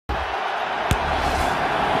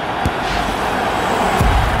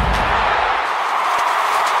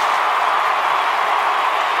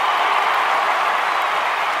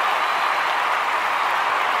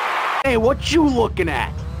what you looking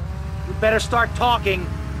at? You better start talking.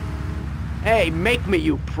 Hey, make me,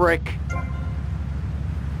 you prick.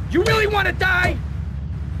 You really want to die?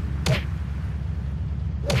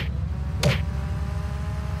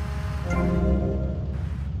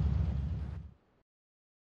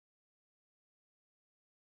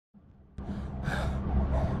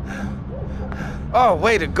 Oh,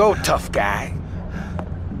 way to go, tough guy.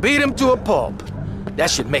 Beat him to a pulp.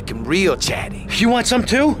 That should make him real chatty. You want some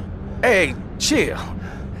too? Hey, chill.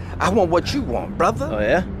 I want what you want, brother. Oh,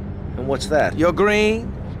 yeah? And what's that? Your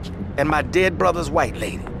green and my dead brother's white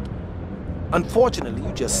lady. Unfortunately,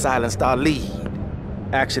 you just silenced our lead.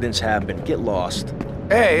 Accidents happen. Get lost.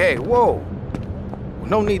 Hey, whoa.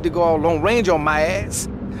 No need to go all Lone Ranger on my ass.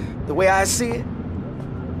 The way I see it,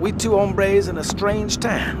 we two hombres in a strange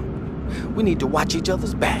town. We need to watch each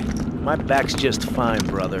other's back. My back's just fine,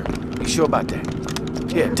 brother. You sure about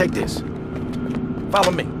that? Here, take this.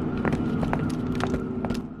 Follow me.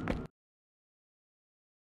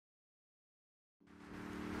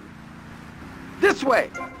 This way!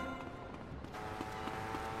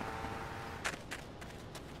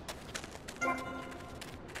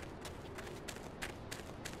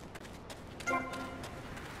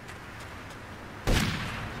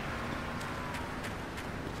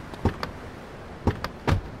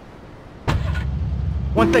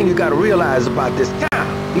 One thing you gotta realize about this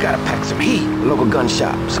town, you gotta pack some heat. A local gun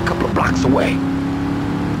shop's a couple of blocks away.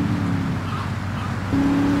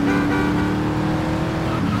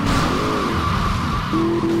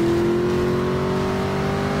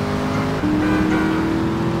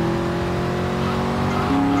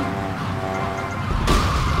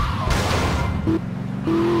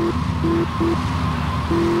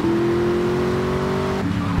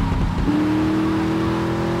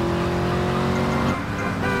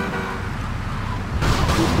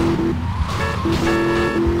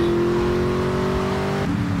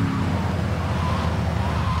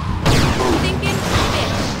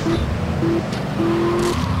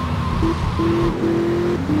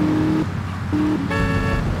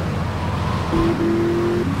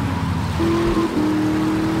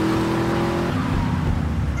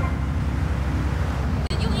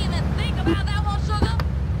 Did you even think about that one, sugar?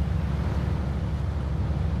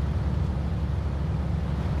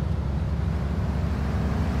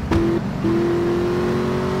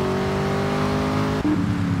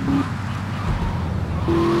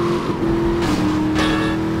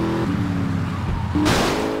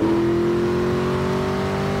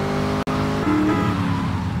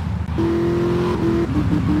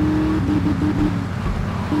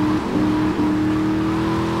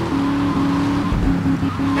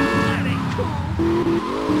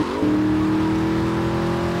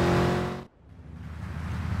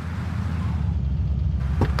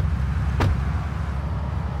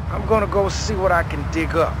 I'm gonna go see what I can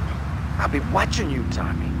dig up. I'll be watching you,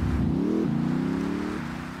 Tommy.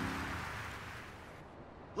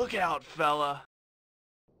 Look out, fella.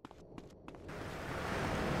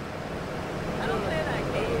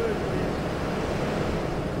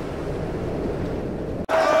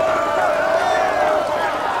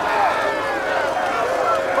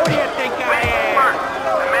 Who do you think I am?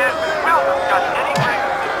 The management will discuss any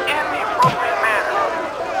grievances in the appropriate manner.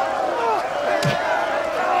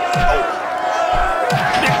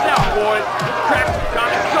 Sticks out, boys. Crack's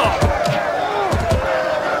time to go.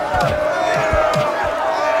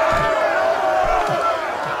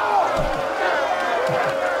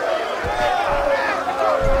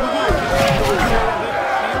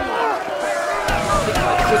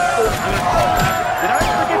 Did I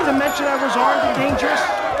forget to mention I was armed and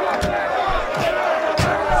dangerous?